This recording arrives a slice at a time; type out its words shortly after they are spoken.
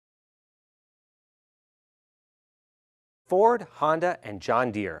Ford, Honda, and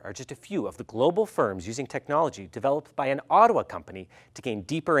John Deere are just a few of the global firms using technology developed by an Ottawa company to gain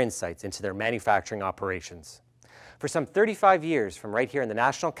deeper insights into their manufacturing operations. For some 35 years from right here in the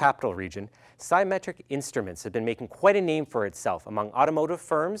National Capital Region, Sciemetric Instruments have been making quite a name for itself among automotive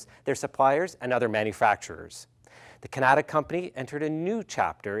firms, their suppliers, and other manufacturers. The Kanata company entered a new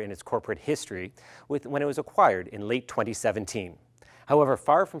chapter in its corporate history when it was acquired in late 2017. However,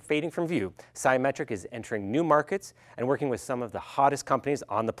 far from fading from view, Sciemetric is entering new markets and working with some of the hottest companies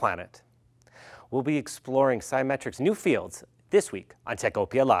on the planet. We'll be exploring Sciemetric's new fields this week on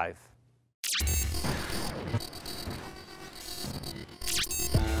Techopia Live.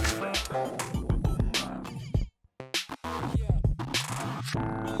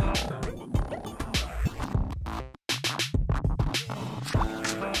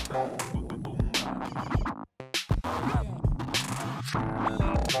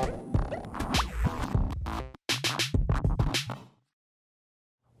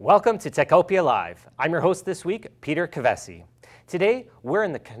 Welcome to Techopia Live. I'm your host this week, Peter Kavesi. Today, we're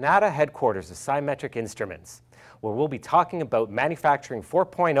in the Kanata headquarters of Sciemetric Instruments, where we'll be talking about manufacturing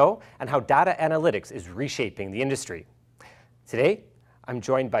 4.0 and how data analytics is reshaping the industry. Today, I'm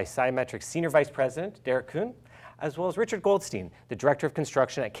joined by Sciemetric's Senior Vice President, Derek Kuhn, as well as Richard Goldstein, the Director of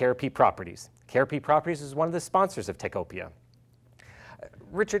Construction at KRP Properties. KRP Properties is one of the sponsors of Techopia.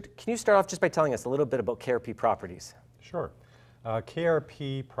 Richard, can you start off just by telling us a little bit about KRP Properties? Sure.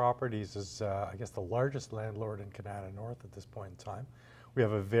 KRP Properties is, I guess, the largest landlord in Kanata North at this point in time. We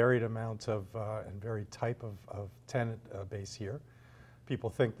have a varied amount of and varied type of tenant base here. People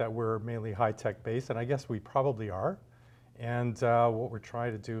think that we're mainly high-tech based, and I guess we probably are. And what we're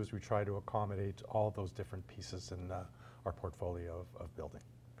trying to do is we try to accommodate all those different pieces in our portfolio of building.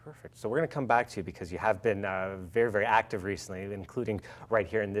 Perfect. So we're going to come back to you because you have been very, very active recently, including right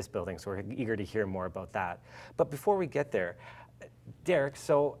here in this building. So we're eager to hear more about that. But before we get there, Derek,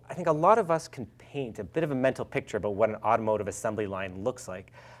 so I think a lot of us can paint a bit of a mental picture about what an automotive assembly line looks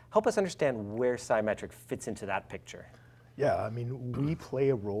like. Help us understand where Sciemetric fits into that picture. Yeah, I mean, we play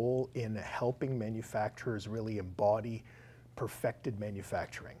a role in helping manufacturers really embody perfected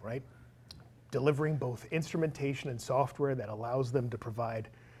manufacturing, right? Delivering both instrumentation and software that allows them to provide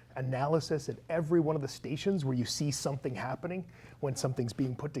analysis at every one of the stations where you see something happening when something's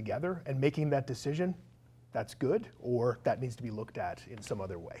being put together, and making that decision, that's good, or that needs to be looked at in some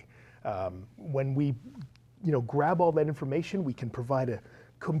other way. When we grab all that information, we can provide a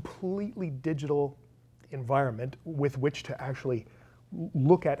completely digital environment with which to actually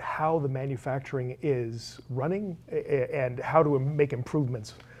look at how the manufacturing is running and how to make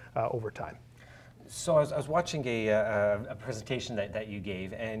improvements over time. So I was watching a presentation that you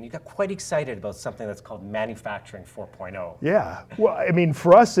gave, and you got quite excited about something that's called Manufacturing 4.0. Yeah, well, I mean,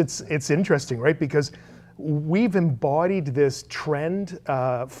 for us, it's interesting, right? Because we've embodied this trend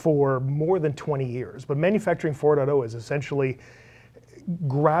for more than 20 years. But Manufacturing 4.0 is essentially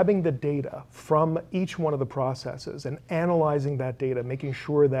grabbing the data from each one of the processes and analyzing that data, making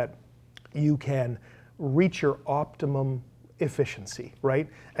sure that you can reach your optimum efficiency, right?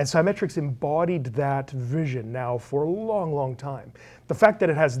 And Sciemetric's embodied that vision now for a long, long time. The fact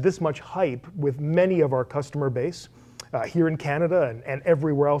that it has this much hype with many of our customer base here in Canada and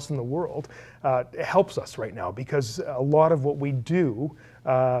everywhere else in the world it helps us right now, because a lot of what we do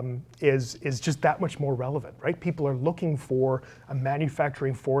is just that much more relevant, right? People are looking for a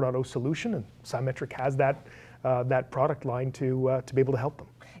Manufacturing 4.0 solution, and Sciemetric has that product line to be able to help them.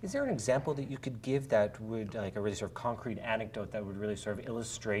 Is there an example that you could give that would, like a really sort of concrete anecdote that would really sort of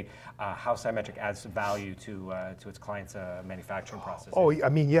illustrate how Sciemetric adds value to its clients' manufacturing process? Oh, I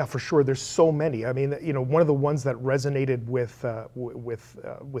mean, yeah, for sure. There's so many. I mean, one of the ones that resonated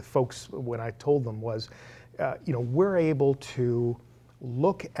with folks when I told them was, we're able to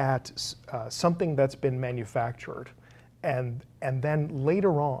look at something that's been manufactured and then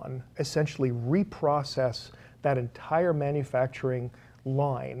later on essentially reprocess that entire manufacturing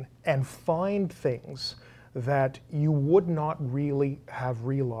line and find things that you would not really have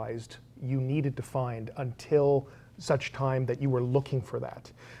realized you needed to find until such time that you were looking for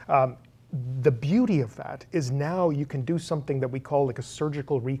that. The beauty of that is now you can do something that we call like a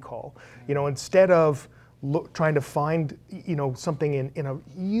surgical recall. Instead of trying to find something in a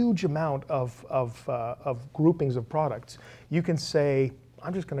huge amount of groupings of products, you can say,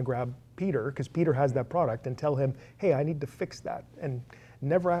 I'm just going to grab Peter, because Peter has that product, and tell him, hey, I need to fix that, and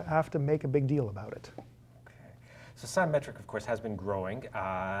never have to make a big deal about it. Okay. So Sciemetric, of course, has been growing.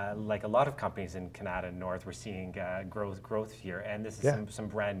 Like a lot of companies in Canada North, we're seeing growth here, and this is some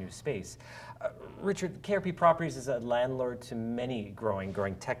brand new space. Richard, KRP Properties is a landlord to many growing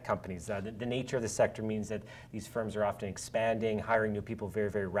tech companies. The nature of the sector means that these firms are often expanding, hiring new people very,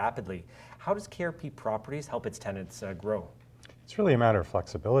 very rapidly. How does KRP Properties help its tenants grow? It's really a matter of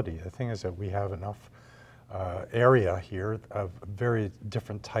flexibility. The thing is that we have enough area here of very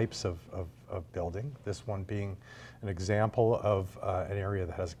different types of building. This one being an example of an area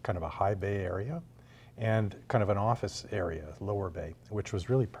that has kind of a high bay area and kind of an office area, lower bay, which was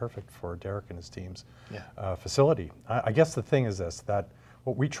really perfect for Derek and his team's facility. I guess the thing is this, that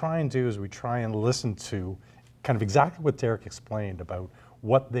what we try and do is we try and listen to kind of exactly what Derek explained about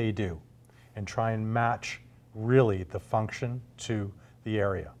what they do and try and match really the function to the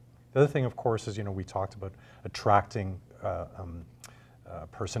area. The other thing, of course, is, we talked about attracting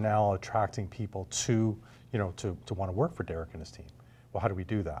personnel, attracting people to want to work for Derek and his team. Well, how do we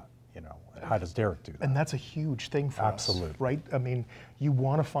do that? How does Derek do that? And that's a huge thing for Absolutely. us, right? I mean, you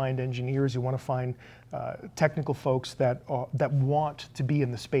want to find engineers, you want to find technical folks that want to be in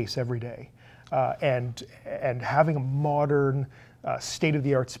the space every day, and having a modern,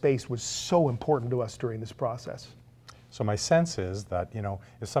 state-of-the-art space was so important to us during this process. So my sense is that,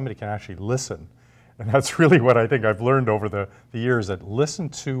 if somebody can actually listen, and that's really what I think I've learned over the years, that listen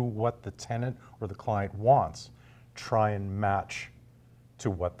to what the tenant or the client wants, try and match to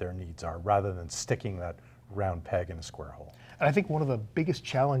what their needs are, rather than sticking that round peg in a square hole. And I think one of the biggest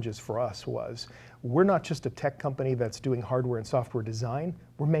challenges for us was, we're not just a tech company that's doing hardware and software design,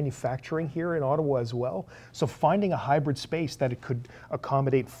 we're manufacturing here in Ottawa as well. So finding a hybrid space that it could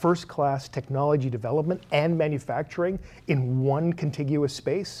accommodate first-class technology development and manufacturing in one contiguous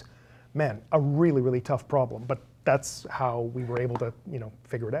space, man, a really, really tough problem. But that's how we were able to,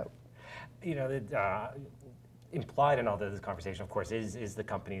 figure it out. Implied in all this conversation, of course, is the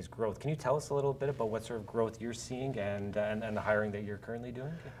company's growth. Can you tell us a little bit about what sort of growth you're seeing and the hiring that you're currently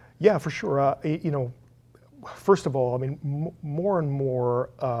doing? Yeah, for sure. First of all, I mean, more and more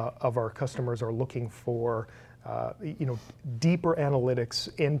of our customers are looking for deeper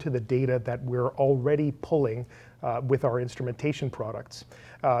analytics into the data that we're already pulling with our instrumentation products.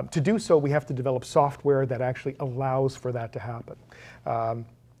 To do so, we have to develop software that actually allows for that to happen.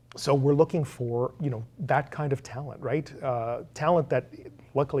 So we're looking for, that kind of talent, right? Talent that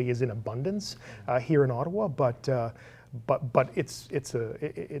luckily is in abundance here in Ottawa, but it's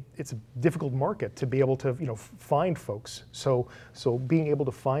a difficult market to be able to, find folks. So being able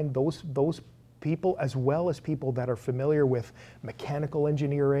to find those people, as well as people that are familiar with mechanical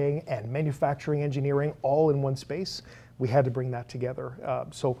engineering and manufacturing engineering all in one space, we had to bring that together.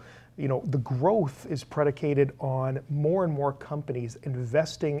 The growth is predicated on more and more companies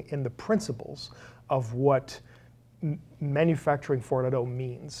investing in the principles of what manufacturing 4.0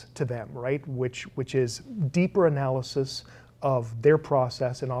 means to them, right? Which is deeper analysis of their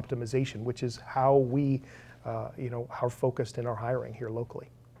process and optimization, which is how we, are focused in our hiring here locally.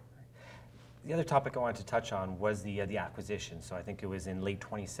 The other topic I wanted to touch on was the acquisition. So I think it was in late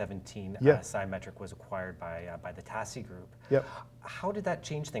 2017, Sciemetric was acquired by the Tassi Group. Yep. How did that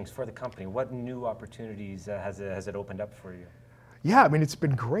change things for the company? What new opportunities has it opened up for you? Yeah, I mean, it's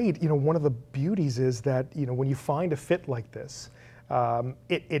been great. One of the beauties is that, when you find a fit like this,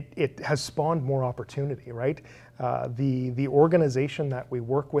 it has spawned more opportunity, right? The organization that we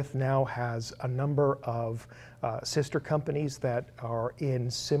work with now has a number of sister companies that are in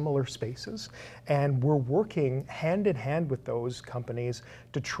similar spaces, and we're working hand in hand with those companies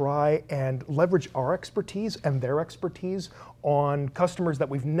to try and leverage our expertise and their expertise on customers that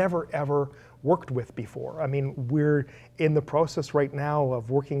we've never ever worked with before. I mean, we're in the process right now of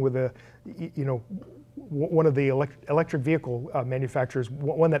working with one of the electric vehicle manufacturers,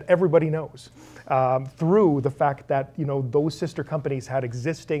 one that everybody knows, through the fact that those sister companies had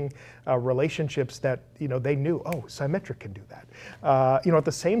existing relationships that they knew, oh, Sciemetric can do that. At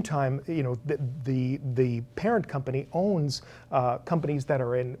the same time, the parent company owns companies that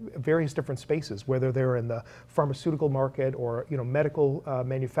are in various different spaces, whether they're in the pharmaceutical market or medical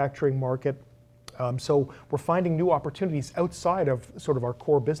manufacturing market. So we're finding new opportunities outside of sort of our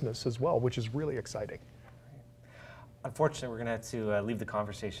core business as well, which is really exciting. Unfortunately, we're going to have to leave the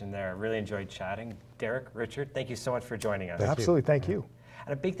conversation there. I really enjoyed chatting. Derek, Richard, thank you so much for joining us. Absolutely, thank you.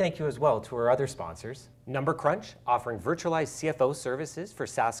 And a big thank you as well to our other sponsors. Number Crunch, offering virtualized CFO services for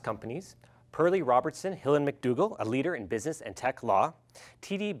SaaS companies. Perley Robertson, Hill & McDougall, a leader in business and tech law.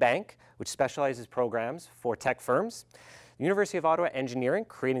 TD Bank, which specializes programs for tech firms. University of Ottawa Engineering,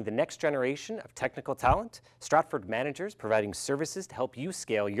 creating the next generation of technical talent, Stratford Managers, providing services to help you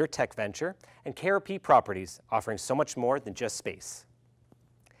scale your tech venture, and KRP Properties, offering so much more than just space.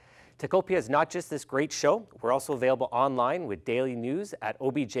 Techopia is not just this great show. We're also available online with daily news at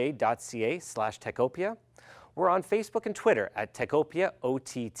obj.ca/Techopia. We're on Facebook and Twitter at Techopia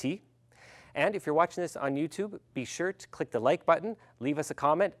OTT. And if you're watching this on YouTube, be sure to click the like button, leave us a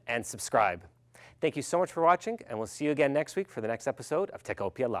comment, and subscribe. Thank you so much for watching, and we'll see you again next week for the next episode of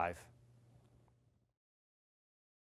Techopia Live.